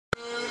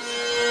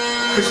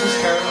Christmas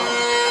Carol.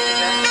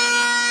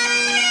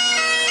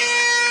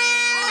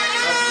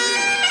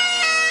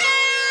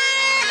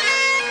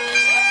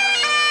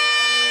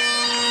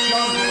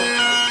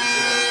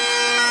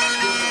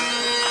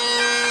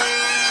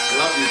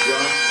 Love you,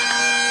 John.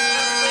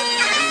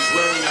 And he's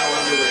wearing no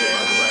underwear,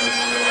 by the way.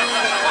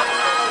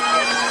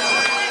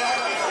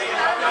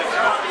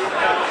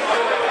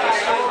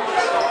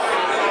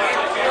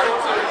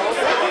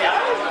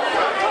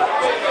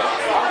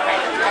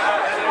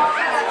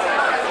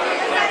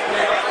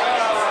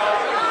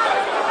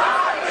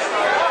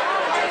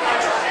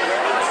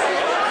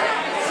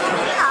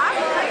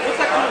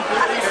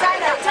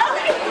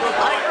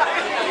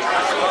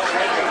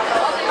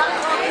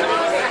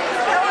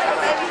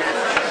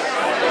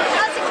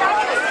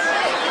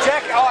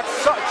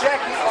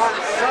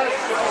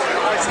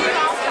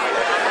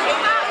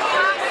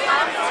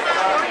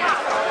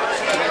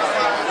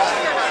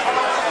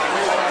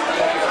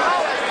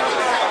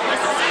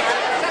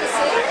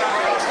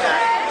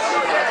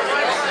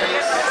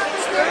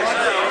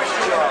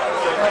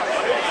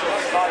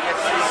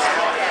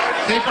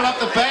 People up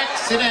the back,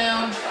 sit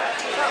down.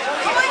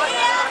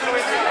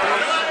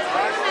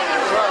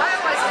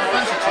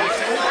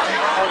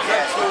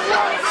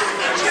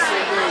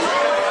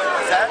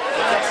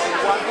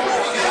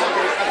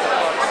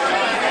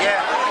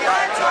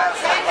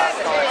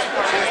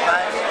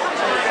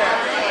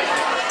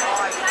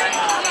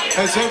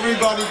 Has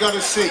everybody got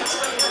a seat?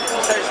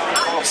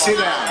 Sit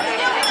down.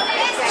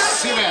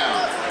 Sit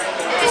down.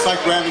 It's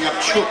like rounding up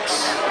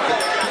chooks.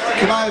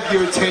 Can I have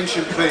your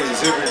attention,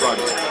 please,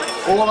 everybody?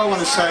 All I want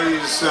to say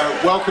is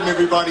welcome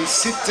everybody.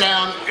 Sit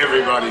down,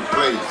 everybody,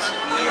 please.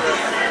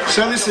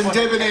 So listen,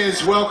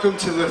 Debonairs, welcome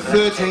to the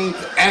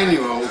 13th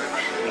annual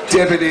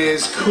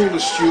Debonairs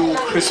Coolest Yule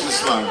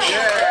Christmas Lunch.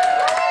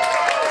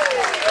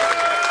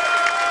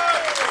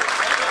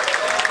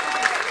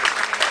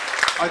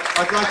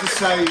 I'd like to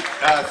say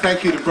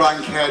thank you to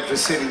Brian Cadd for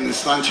setting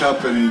this lunch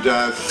up and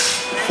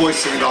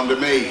foisting it onto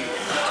me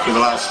for the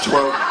last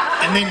 12.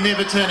 And then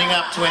never turning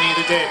up to any of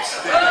the Debs.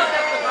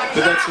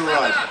 But that's all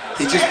right.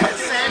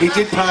 He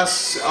did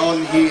pass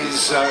on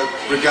his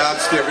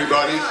regards to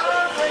everybody.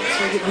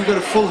 So we've got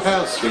a full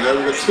house, you know.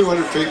 We've got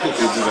 200 people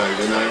here today,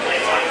 you know.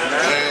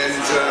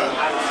 And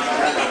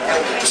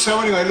so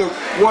anyway, look,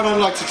 what I'd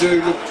like to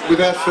do, look,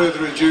 without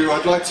further ado,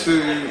 I'd like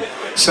to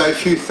say a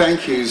few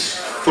thank yous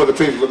for the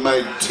people that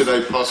made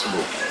today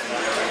possible.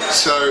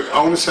 So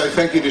I want to say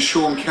thank you to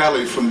Sean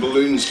Kelly from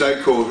Balloons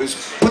Decor, who's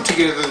put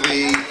together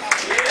the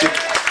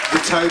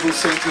table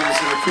centres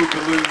and a few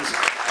balloons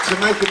to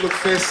make it look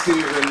festive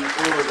and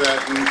all of that,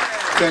 and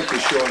thank you,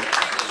 Sean.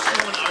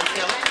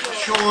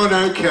 Sean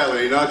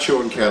O'Kelly, not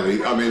Sean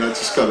Kelly. I mean, I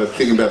just got a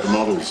thing about the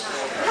models.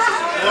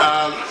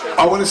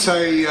 I want to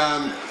say,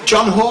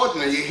 John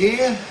Horton, are you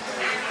here?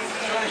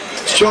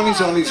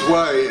 Johnny's on his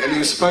way, and he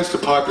was supposed to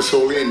pipe us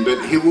all in,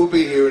 but he will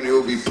be here and he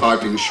will be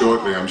piping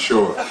shortly, I'm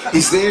sure.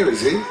 He's there,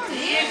 is he?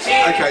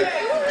 Okay.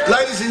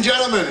 Ladies and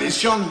gentlemen, is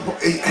John,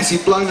 has he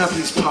blown up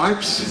his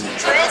pipes?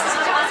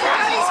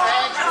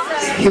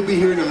 He'll be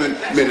here in a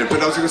minute,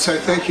 but I was going to say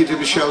thank you to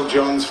Michelle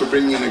Johns for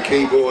bringing in the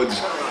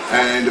keyboards,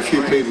 and a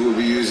few people will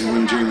be using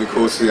them during the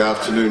course of the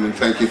afternoon, and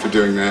thank you for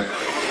doing that.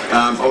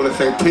 I want to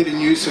thank Peter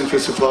Newson for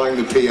supplying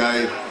the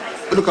PA.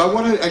 But look, I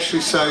want to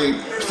actually say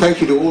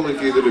thank you to all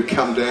of you that have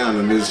come down,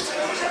 and there's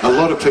a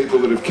lot of people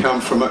that have come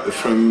from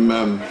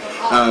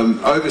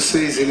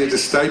overseas and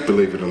interstate,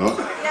 believe it or not,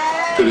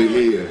 that are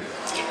here.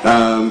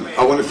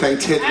 I want to thank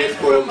Ted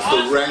Lethbold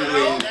for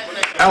wrangling.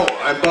 Oh,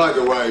 and by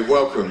the way,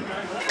 welcome.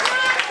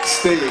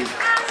 Steve,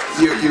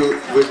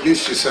 we've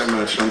missed you so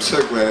much, and I'm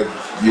so glad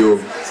you're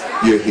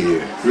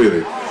here,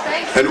 really.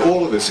 And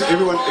all of us,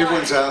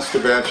 everyone's asked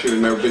about you,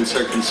 and they've been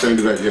so concerned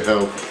about your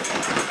health.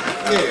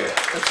 Yeah,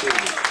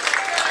 absolutely.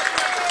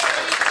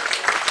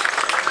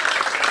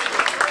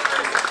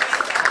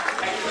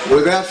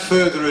 Without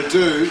further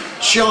ado,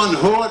 John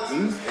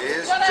Horton.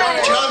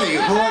 Johnny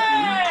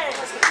Horton.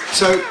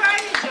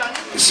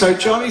 So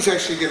Johnny's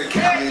actually going to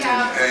come in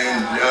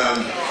and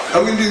are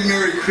we going to do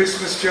Merry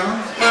Christmas,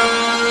 John?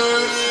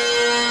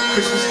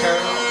 Christmas Carol.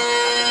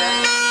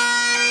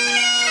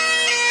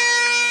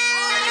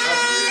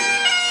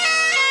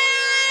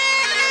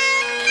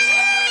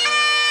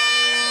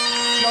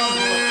 John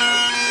Horton.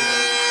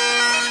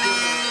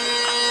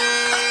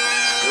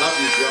 Love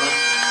you, John.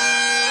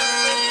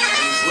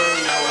 And he's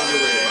wearing no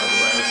underwear,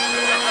 by the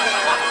way.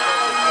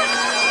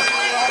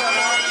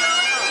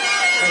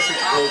 That's a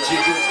cool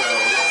jingle bell.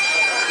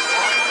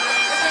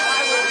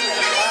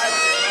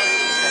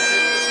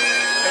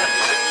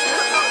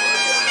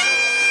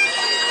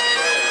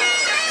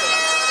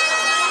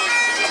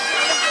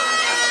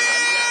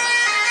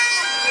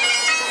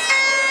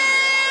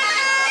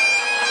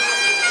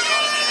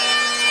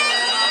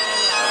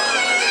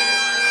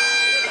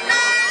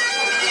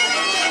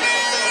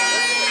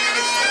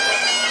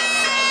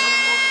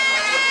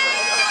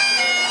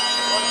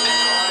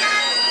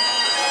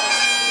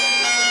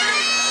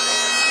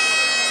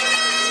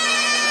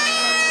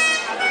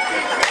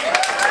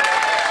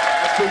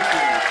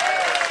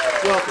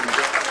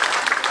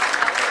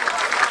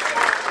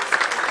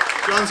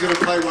 John's going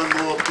to play one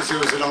more because there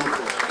was an encore.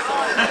 I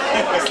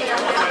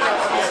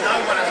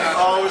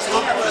was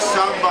looking for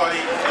somebody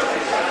to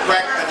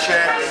crack the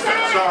chat.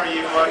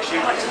 Sorry, you folks, you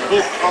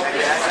booked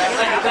properly.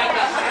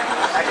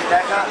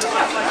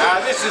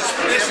 This is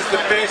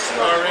the best,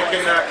 I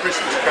reckon,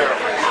 Christmas carol.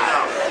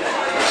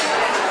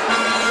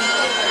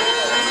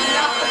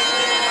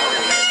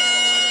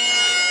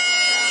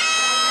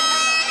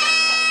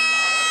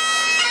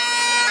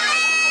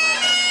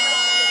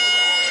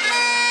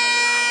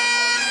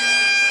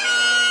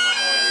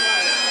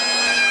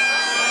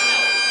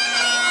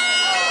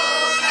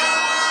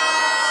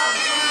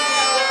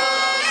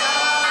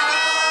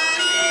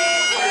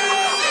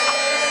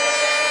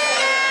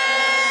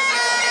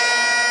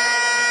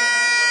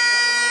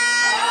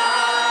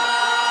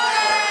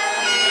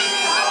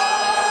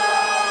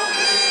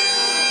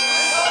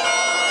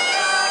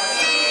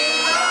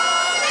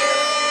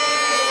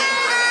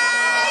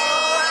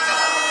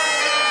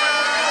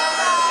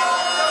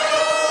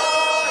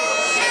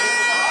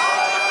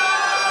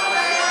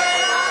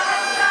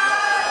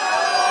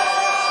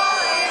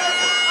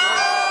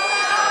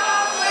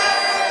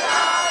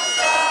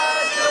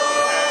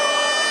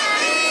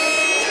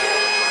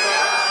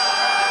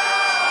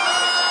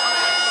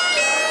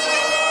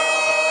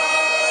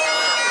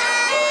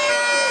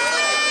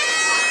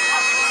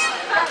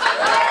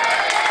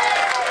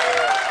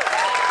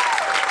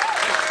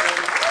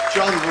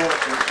 John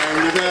Horton,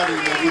 and without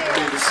him it wouldn't be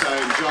the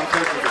same. John,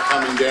 thank you for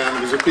coming down.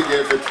 It was a big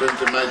effort for him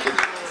to make it.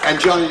 And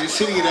Johnny, you're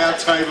sitting at our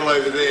table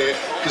over there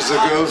because the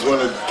girls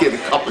want to get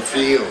a copper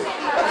feel.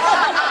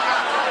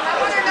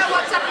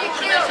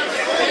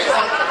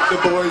 The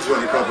boys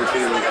want a copper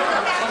feel.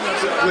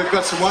 We've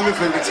got some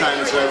wonderful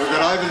entertainers there. We've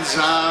got Ivan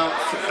Czar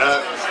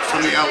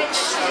from the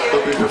Alps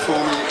who'll be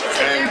performing,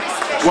 and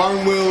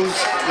Warren Wills,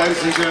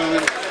 ladies and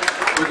gentlemen.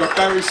 We've got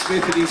Barry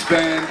Smith and his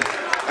band.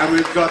 And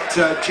we've got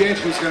Jet,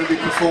 who's going to be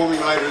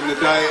performing later in the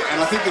day,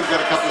 and I think we've got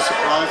a couple of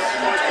surprises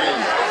in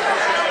between.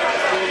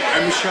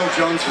 And Michelle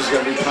Johns, who's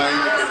going to be playing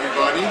with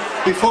everybody.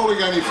 Before we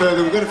go any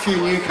further, we've got a few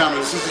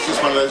newcomers. This is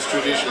just one of those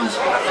traditions.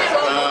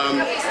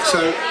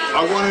 So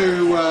I want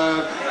to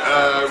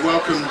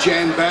welcome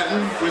Jan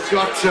Batten. We've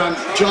got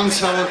John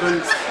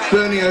Sullivan,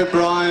 Bernie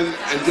O'Brien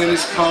and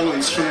Dennis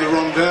Collins from the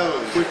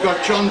Rondells. We've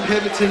got John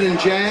Pemberton and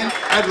Jan,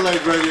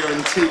 Adelaide radio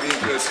and TV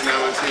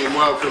personality, and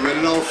welcome, and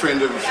an old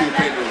friend of a few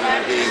people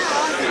that are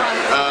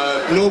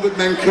here. Norbert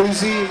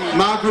Mancusi,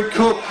 Margaret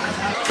Cook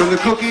from the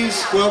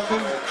Cookies,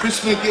 welcome. Chris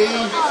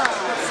McGee,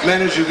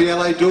 manager of the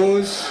LA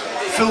Doors.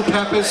 Phil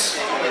Pappas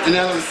and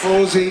Alan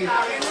Fawsey,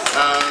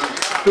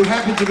 who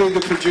happen to be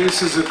the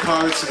producers of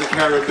Pirates of the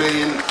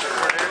Caribbean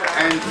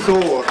and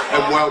Thor,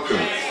 and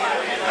welcome.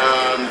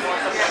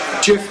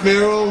 Jeff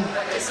Merrill,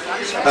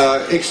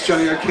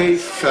 ex-Johnny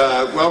O'Keefe,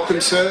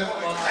 welcome sir.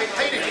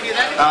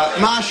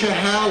 Marsha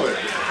Howard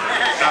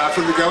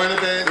from the Goanna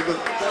Band.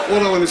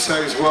 All I want to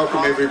say is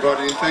welcome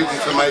everybody, and thank you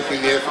for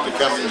making the effort to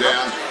come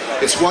down.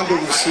 It's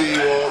wonderful to see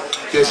you all.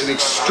 There's an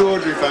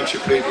extraordinary bunch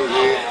of people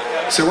here.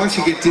 So once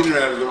you get dinner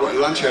out of the way,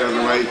 lunch out of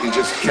the way, you can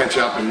just catch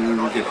up and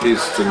get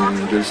pissed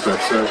and do stuff.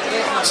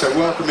 So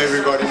welcome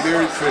everybody.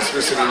 Merry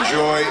Christmas and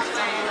enjoy.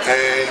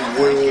 And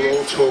we will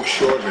all talk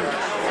shortly.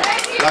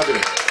 Love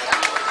you.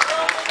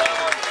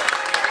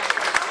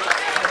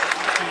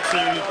 What's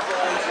your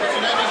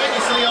name again,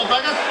 you silly old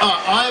bugger? Oh,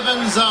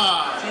 Ivan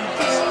Czar.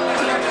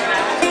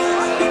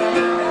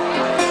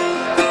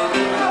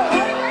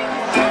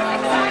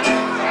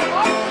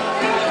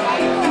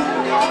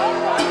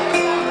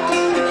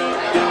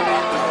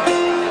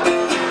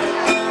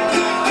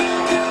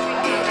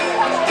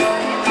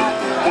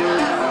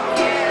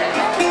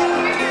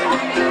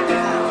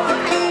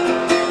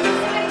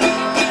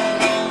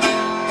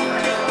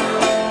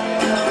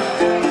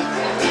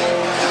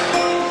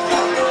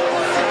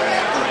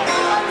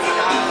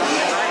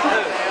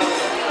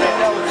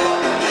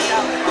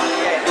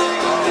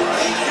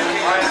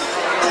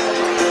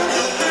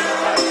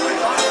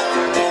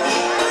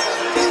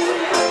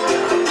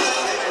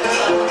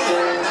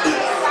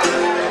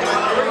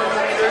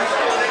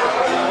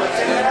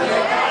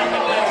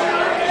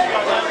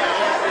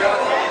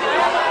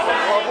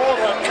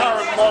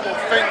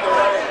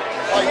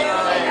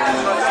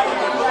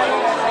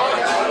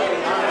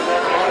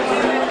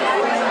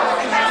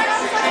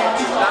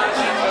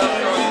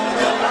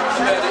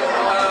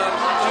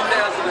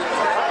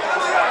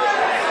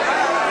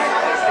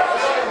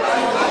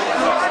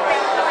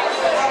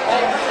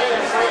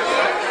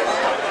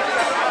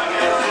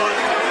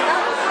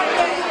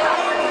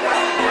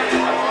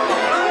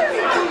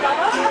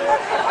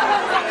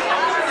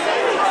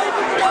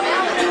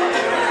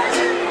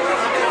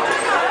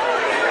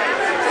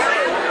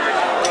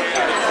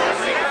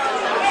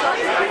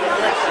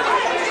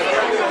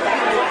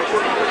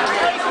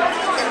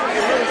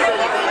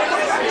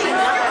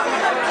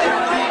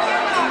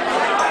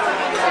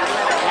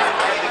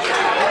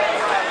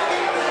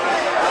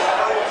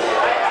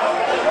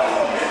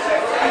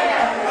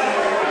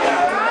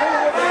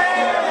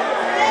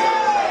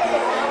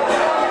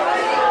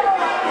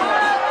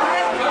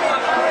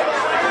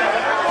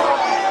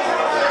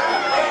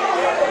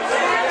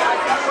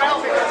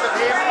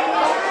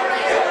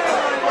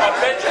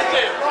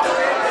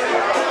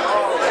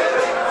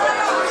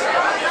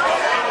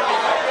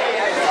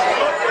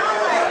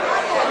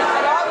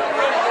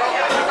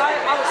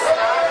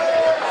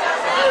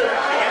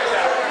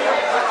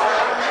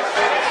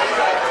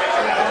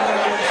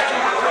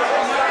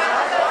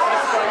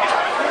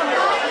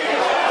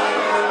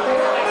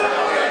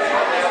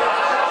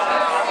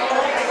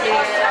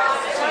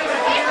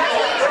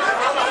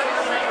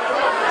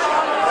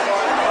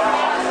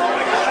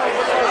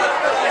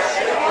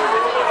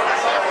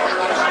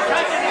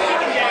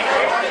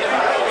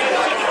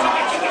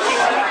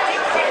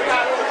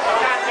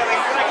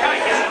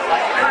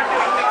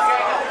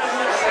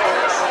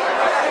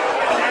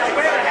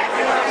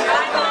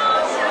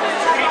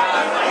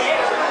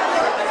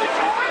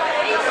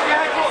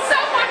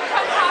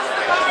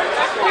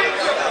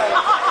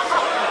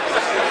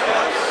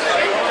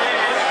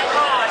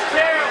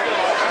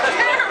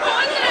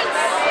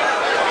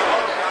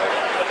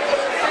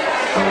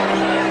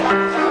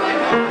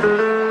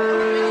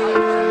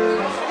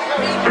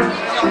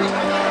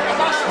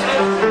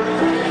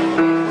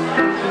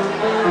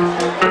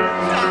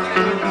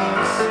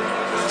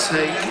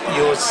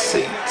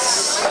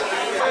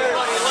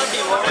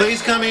 Please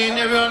come in,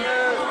 everyone.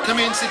 Come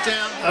in, sit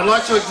down. I'd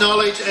like to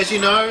acknowledge, as you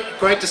know,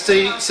 great to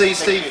see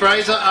Steve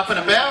Fraser up and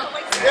about.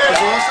 It was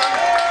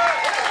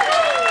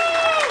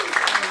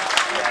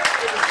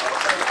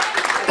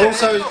awesome.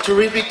 Also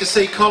terrific to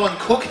see Colin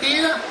Cook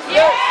here. And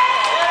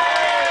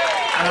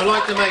I'd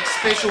like to make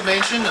special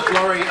mention of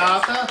Laurie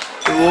Arthur,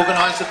 who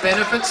organised the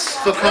benefits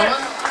for Colin,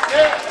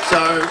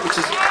 which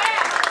is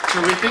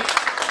terrific.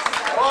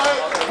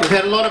 We've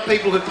had a lot of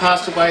people who've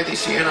passed away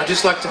this year, and I'd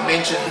just like to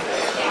mention,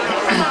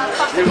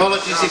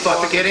 apologies if I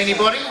forget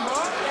anybody.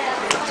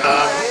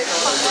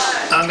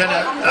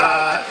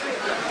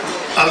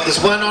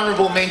 There's one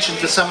honourable mention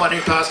for someone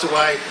who passed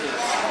away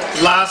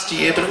last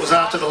year, but it was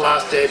after the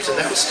last Debs, and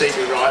that was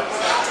Stevie Wright.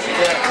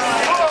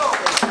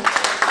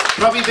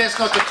 Probably best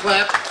not to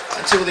clap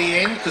until the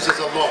end, because there's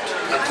a lot,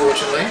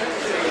 unfortunately.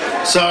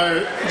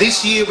 So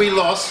this year we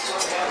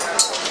lost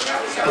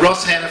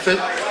Ross Hannaford,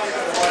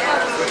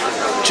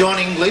 John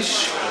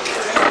English,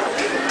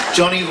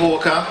 Johnny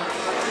Hawker,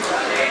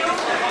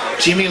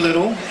 Jimmy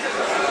Little,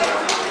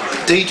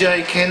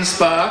 DJ Ken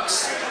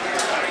Sparks,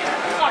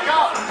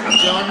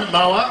 John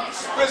Mower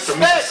from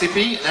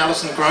Mississippi, and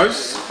Alison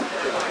Gross,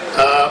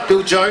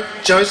 Bill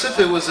Joseph,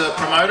 who was a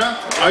promoter,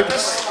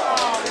 Opus,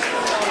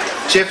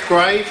 Jeff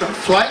Gray from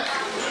Flake,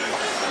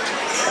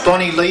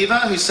 Bonnie Lever,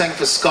 who sang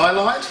for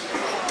Skylight,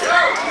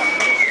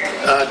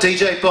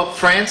 DJ Bob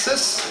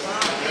Francis,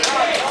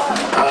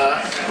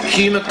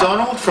 Hugh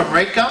McDonald from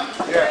Red Gum,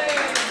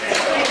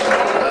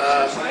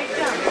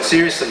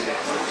 seriously,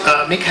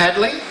 Mick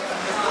Hadley,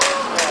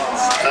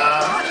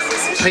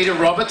 Peter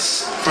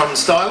Roberts from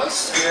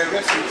Stylus,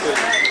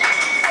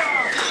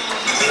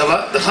 and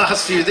the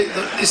last few,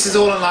 this is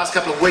all in the last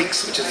couple of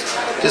weeks, which is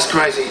just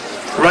crazy.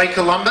 Ray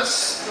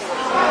Columbus,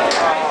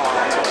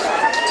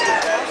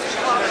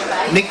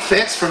 Nick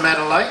Fetz from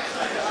Adelaide,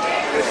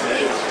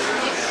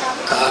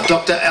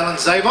 Dr. Alan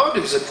Zavod,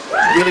 who's a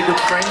really good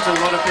friend to a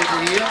lot of people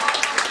here,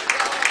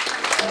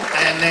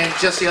 and then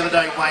just the other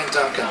day, Wayne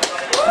Duncan.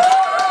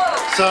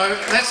 So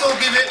let's all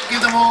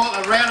give them all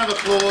a round of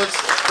applause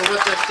for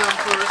what they've done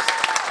for us.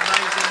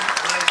 Amazing,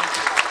 amazing.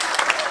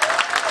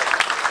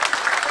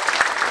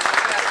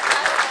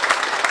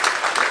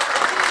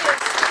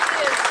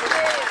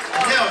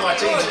 Now I'd like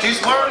to introduce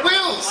Warren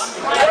Wills.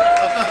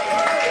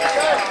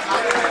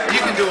 You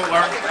can do it,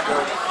 Warren.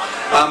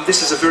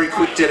 This is a very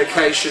quick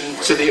dedication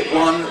to the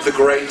one, the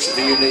great,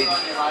 the unique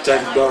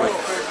David Bowie.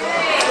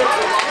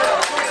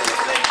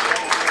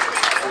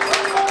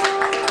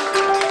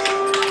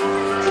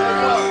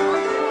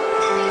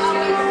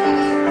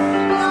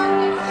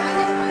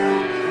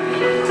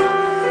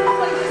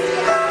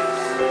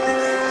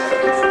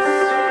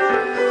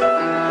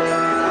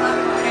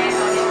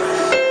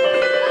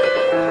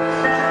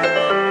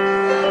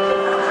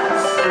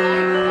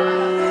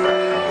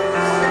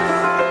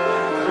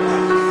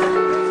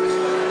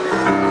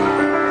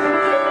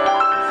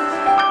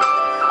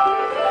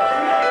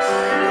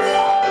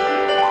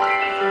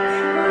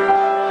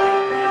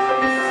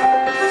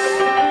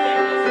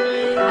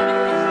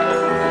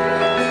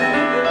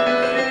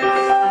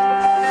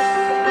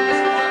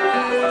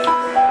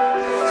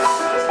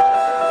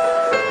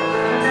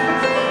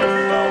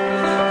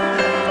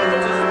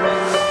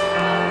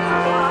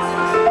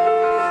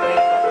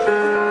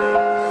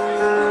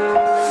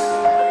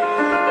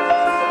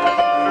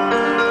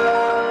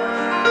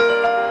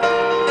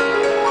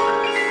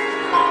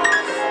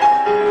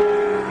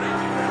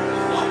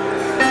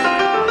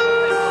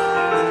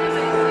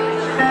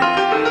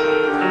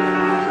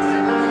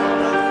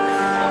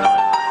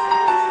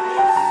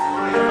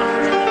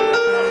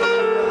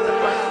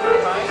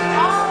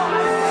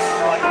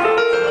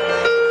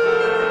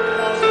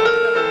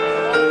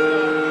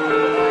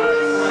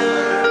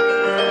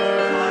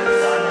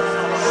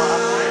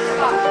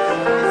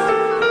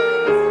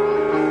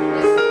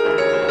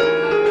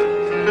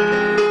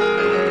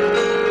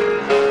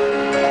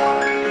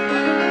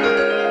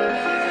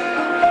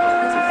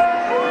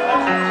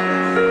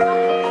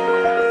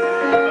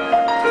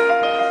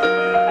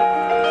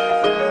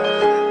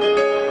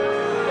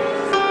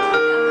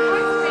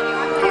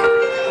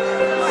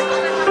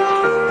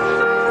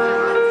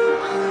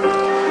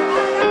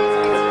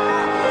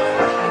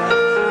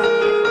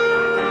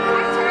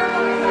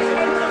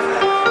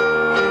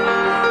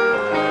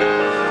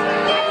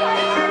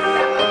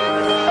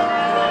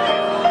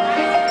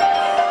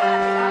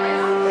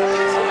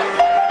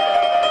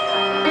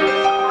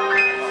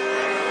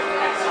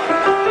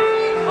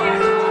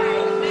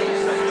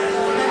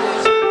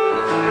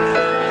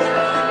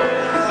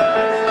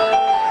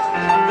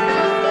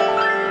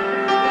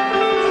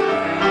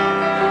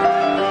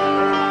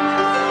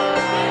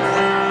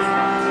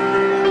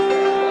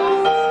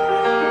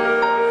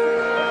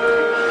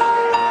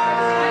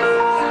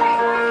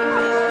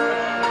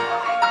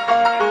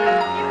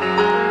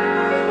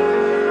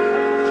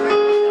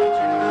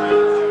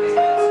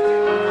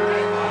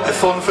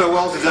 Fond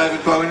farewell to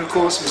David Bowie and of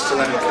course Mr.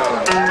 Leonard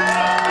Cohen.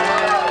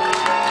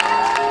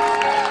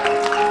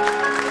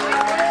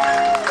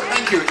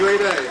 Thank you, enjoy your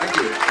day, thank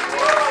you.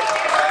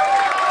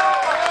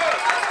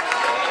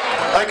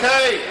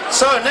 Okay,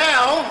 so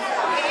now,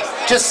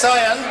 just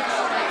saying,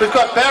 we've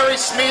got Barry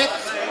Smith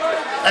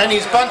and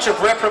his bunch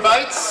of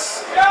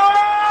reprobates.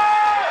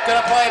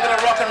 Gonna play a bit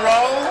of rock and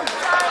roll.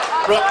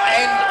 Rock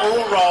and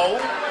all roll.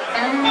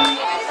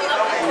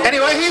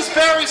 Anyway, here's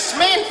Barry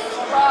Smith.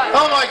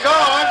 Oh my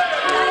God.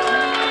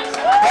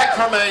 Back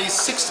from a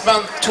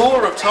 6-month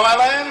tour of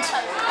Thailand,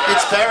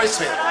 it's Barry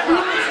Smith.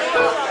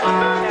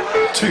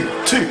 Two.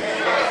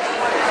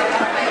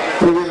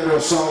 We're going to do a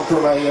song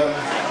from a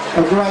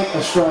great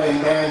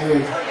Australian band who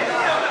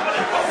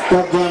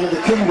got down to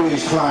the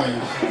Kimberleys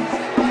claimed.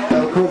 They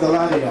were called the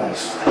Lady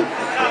Days.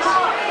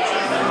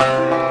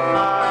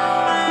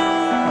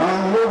 I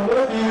will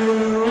love you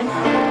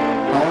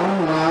all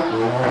night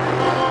long.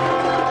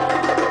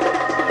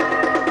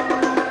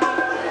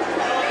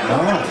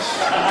 Nice.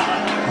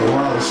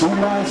 While the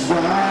sunlight's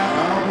bright,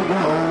 I'll be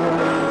gone.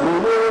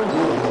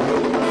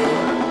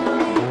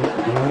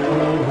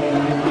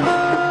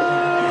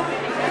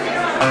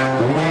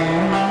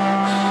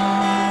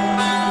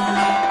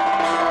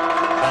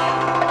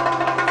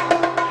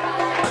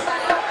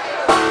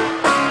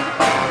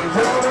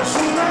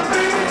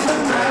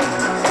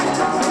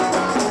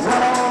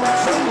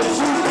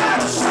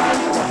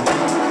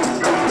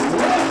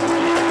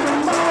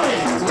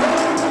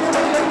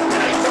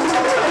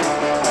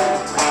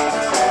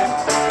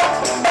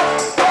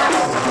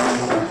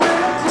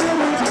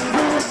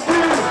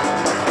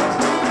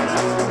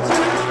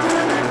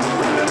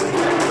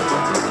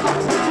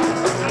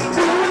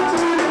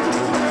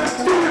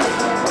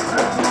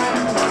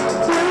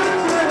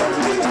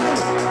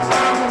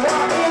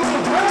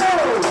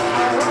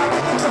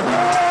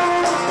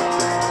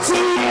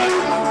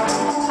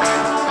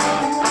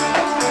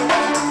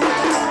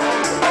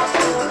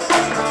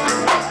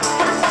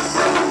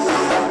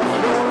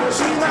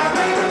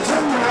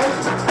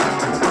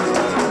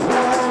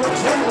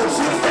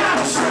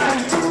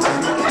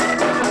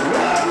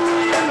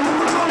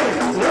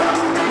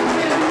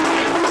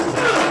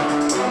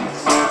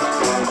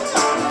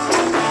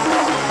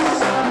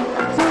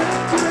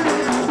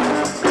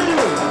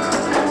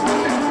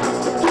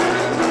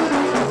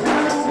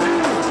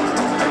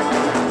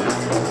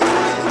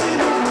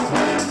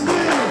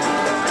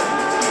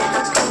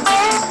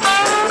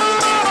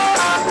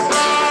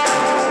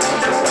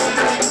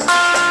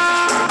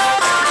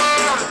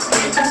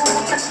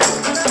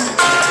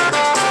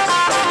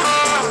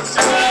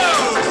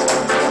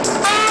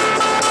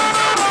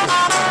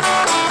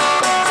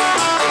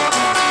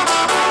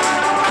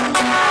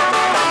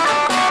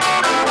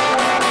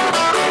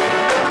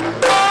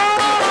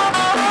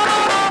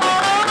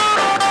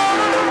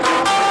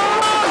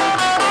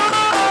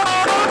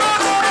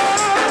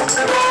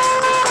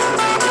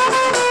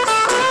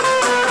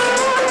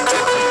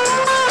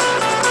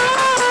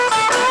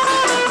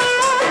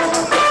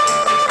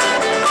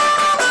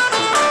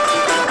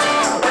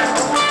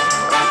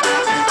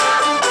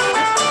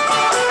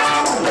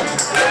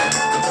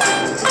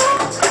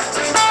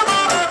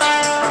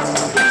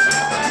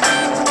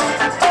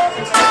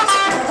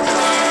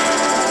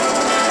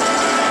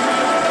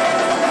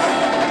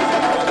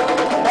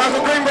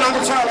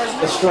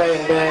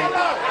 Australian band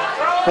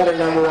had a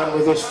 #1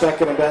 with this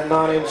back in about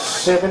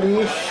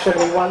 1970-ish,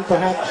 71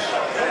 perhaps.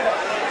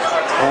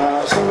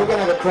 So we're going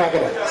to have a crack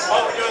at it.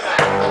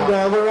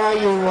 And where are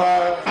you? I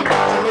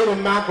need a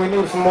Mark. We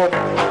need some more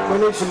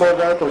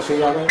vocals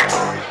here, I think.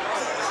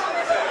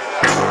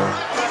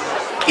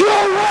 You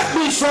worked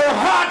me so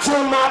hard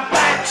till my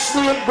back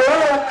still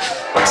broke.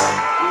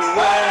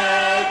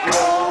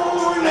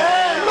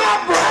 My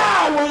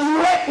brow was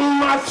wet and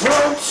my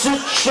throat's a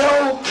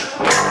choke.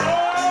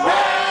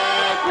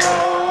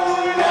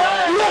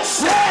 You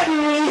set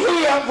me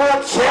here for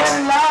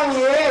 10 long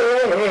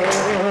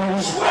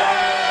years.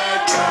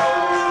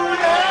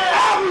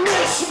 I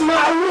miss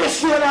my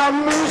wrist and I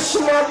miss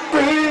my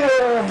beer.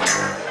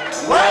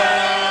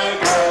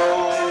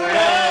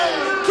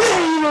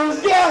 Clean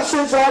girl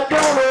since I don't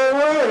know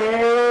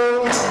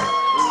where.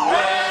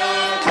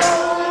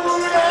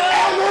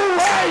 And the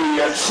way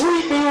you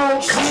treat me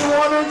won't see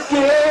one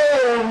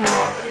again.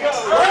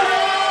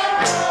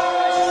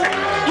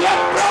 You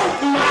broke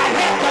my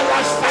head 'cause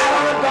I spat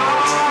on a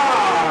dog.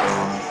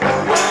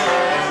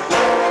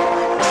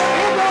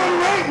 It don't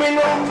make me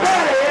no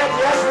better, it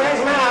just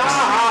makes me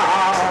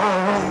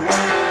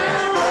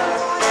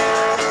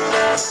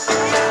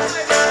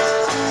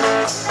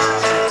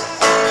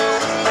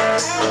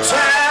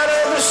tired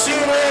of the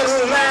city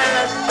life.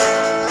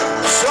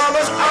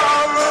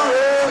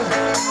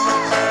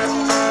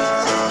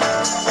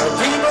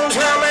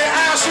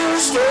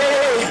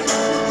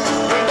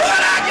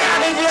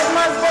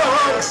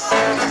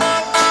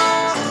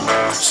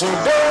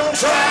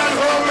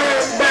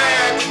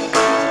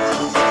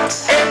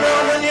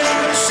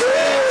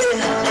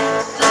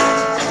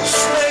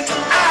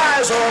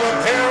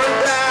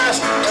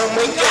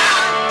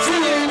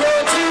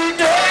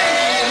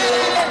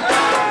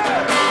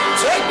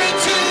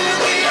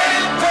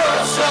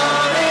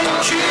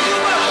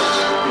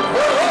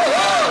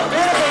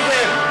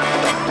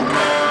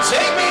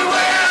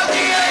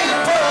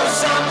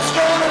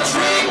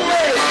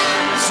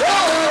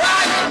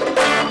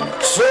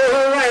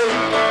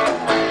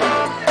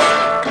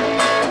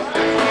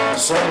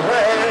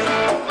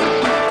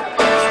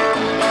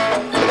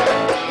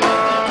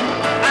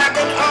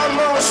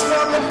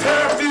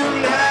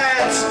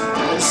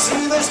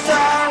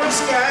 starry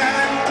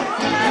sky.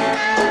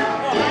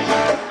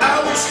 I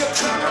wish you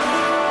could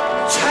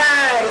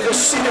tired of the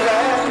city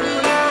light.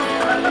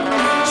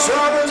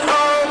 Summer's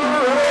on the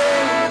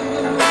road,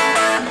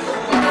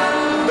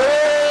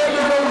 baby,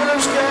 in the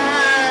winter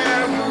sky,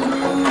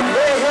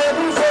 they're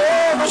heading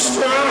for the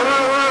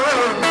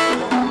storm.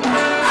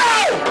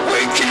 Oh,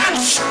 we can't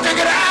stick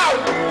it out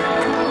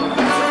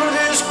through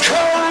this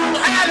cold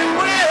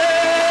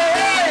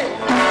alleyway.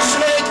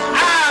 Snake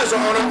eyes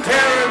on a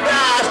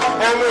paradise,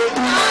 and we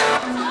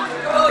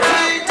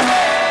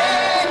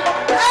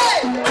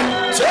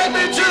take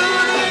me to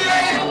the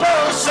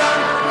April sun.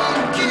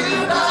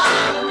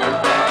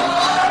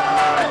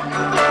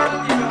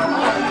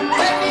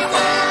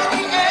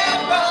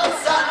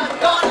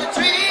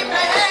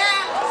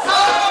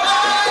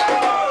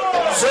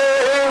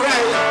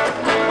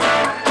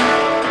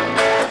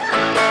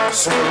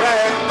 So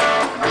right,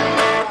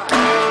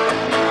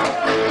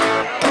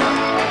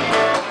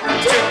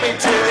 take me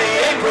to the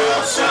April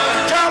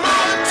sun. Come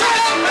on,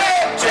 take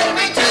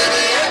me to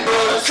the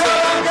April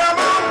sun. Come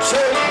on,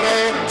 take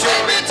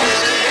me to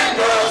the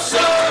April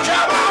sun.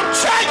 Come on,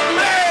 take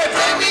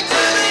me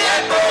to the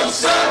April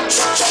sun.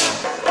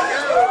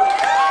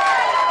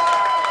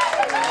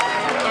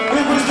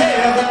 It was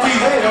there that the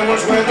air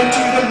was weathered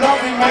to the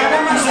loving man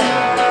and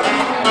myself.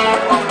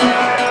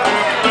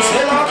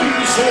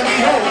 Say the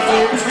old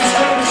folks, we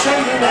still the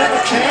shade and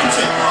never can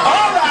say.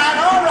 All right,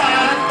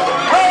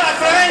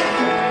 Frank.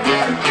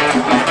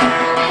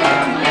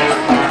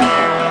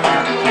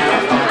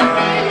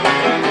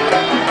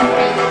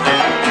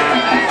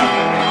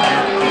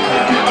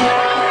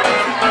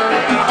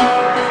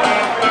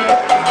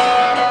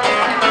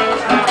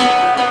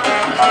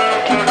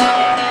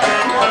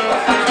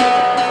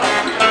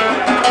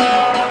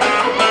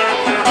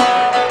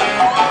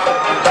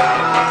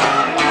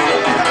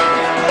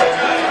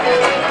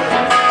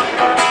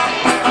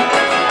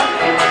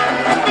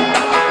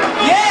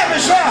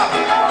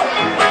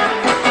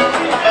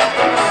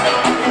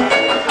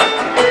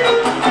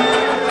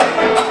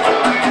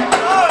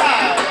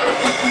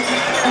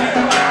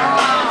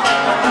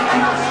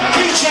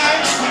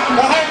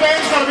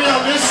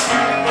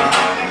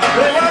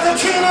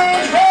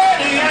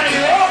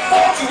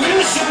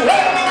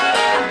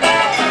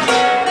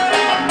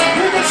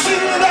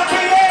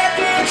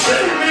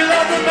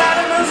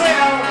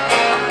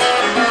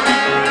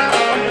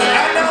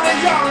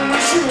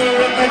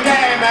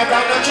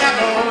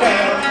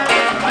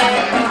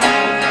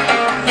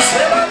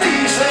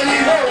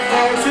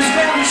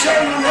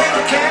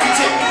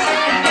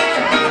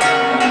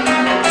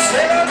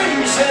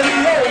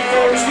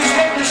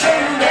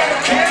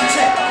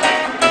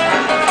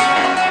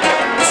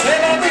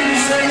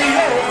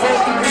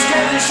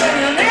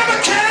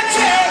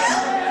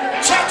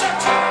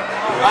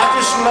 I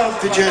just love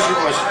the Jesuit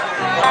voice.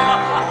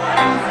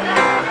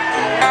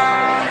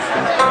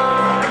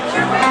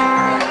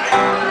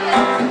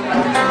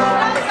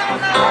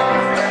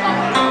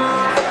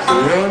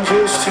 You're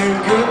just too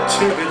good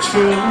to be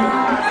true.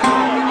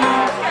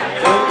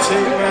 Don't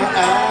take my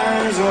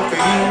eyes off of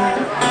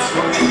you.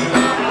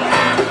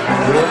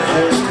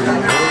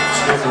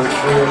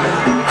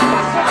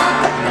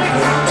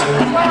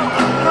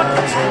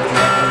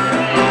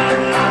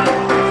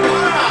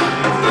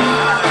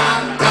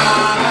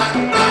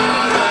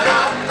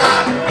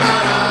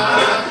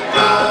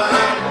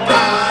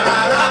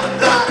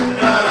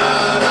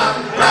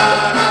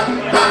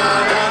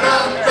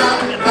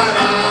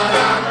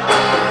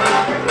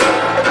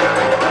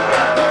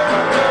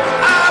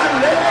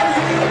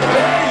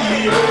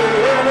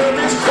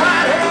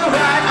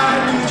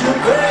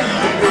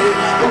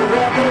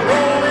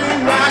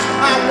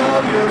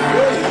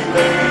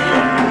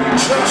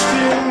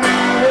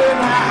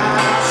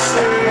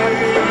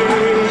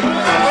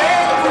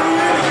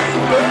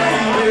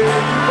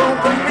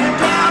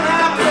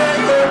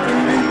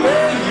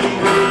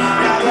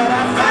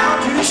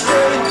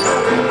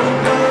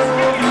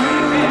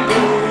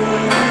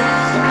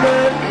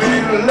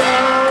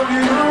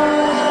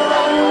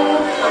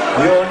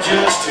 You're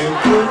just too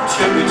good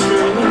to be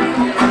true.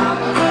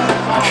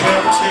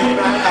 Don't take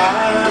my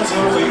eyes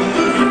off of you.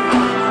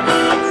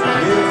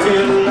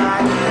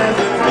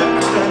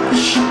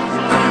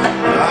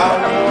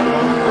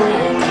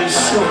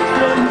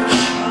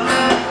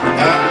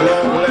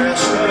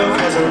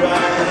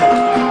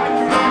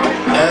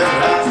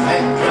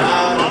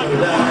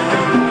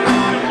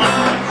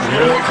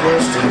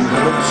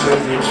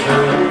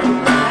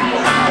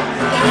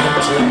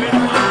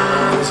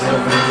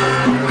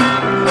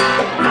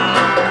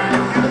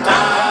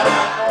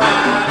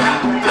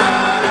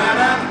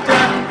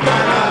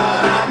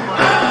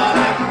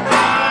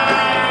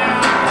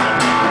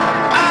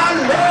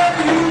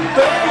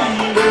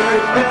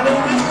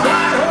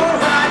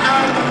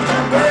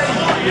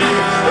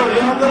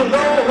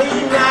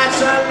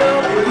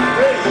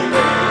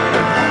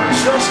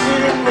 Just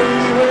give me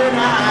when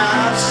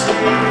I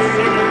see.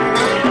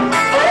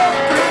 Oh,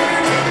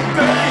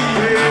 baby.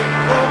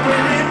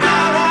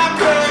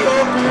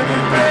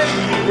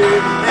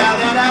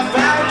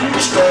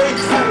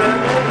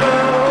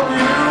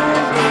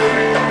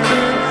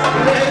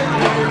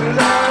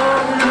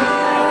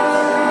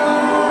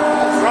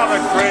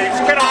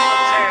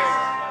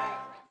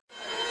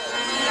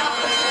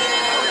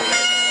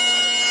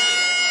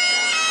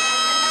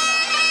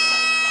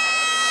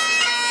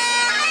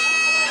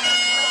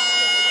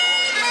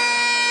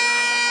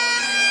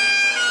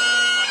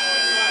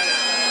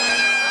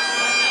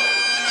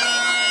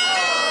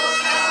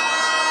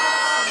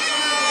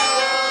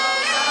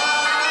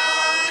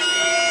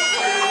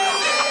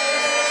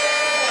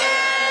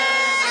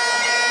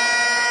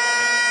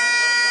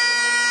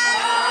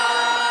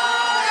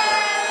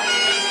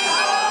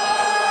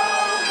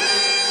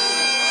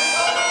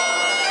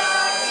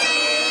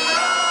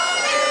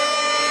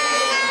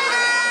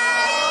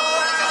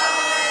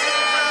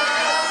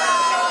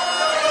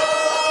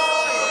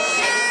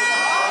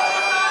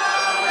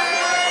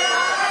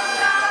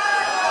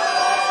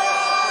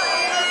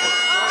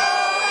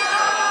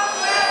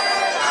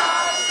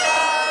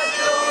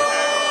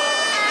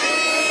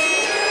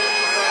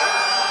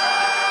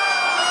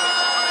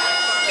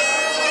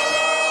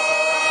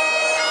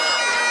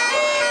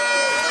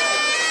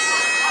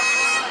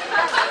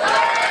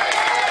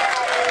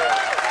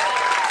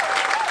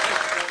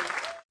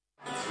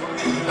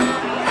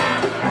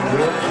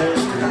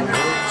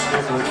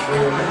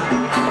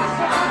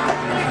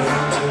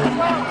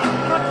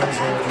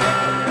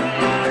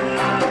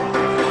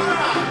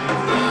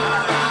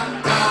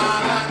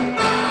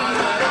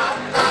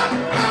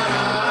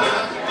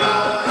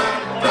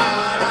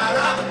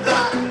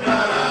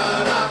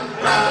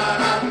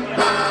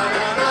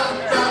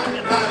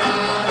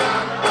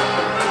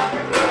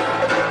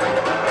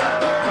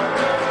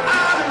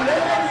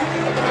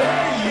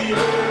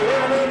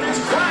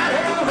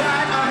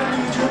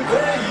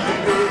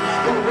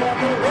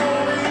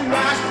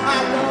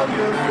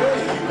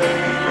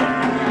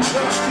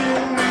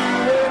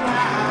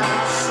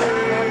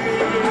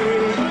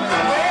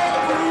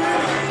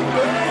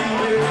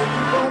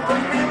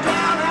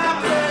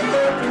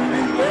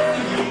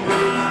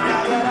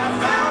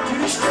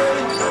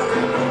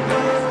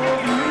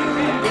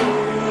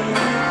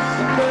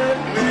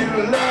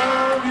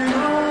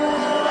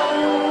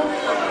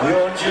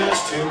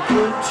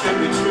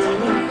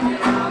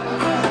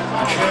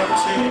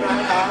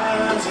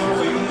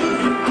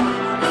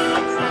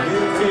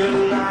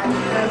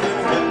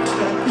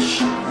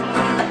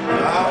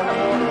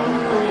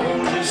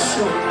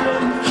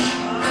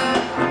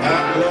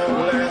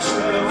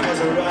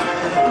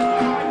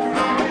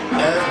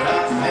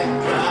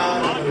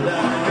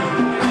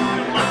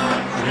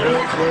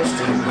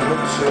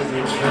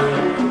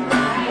 return.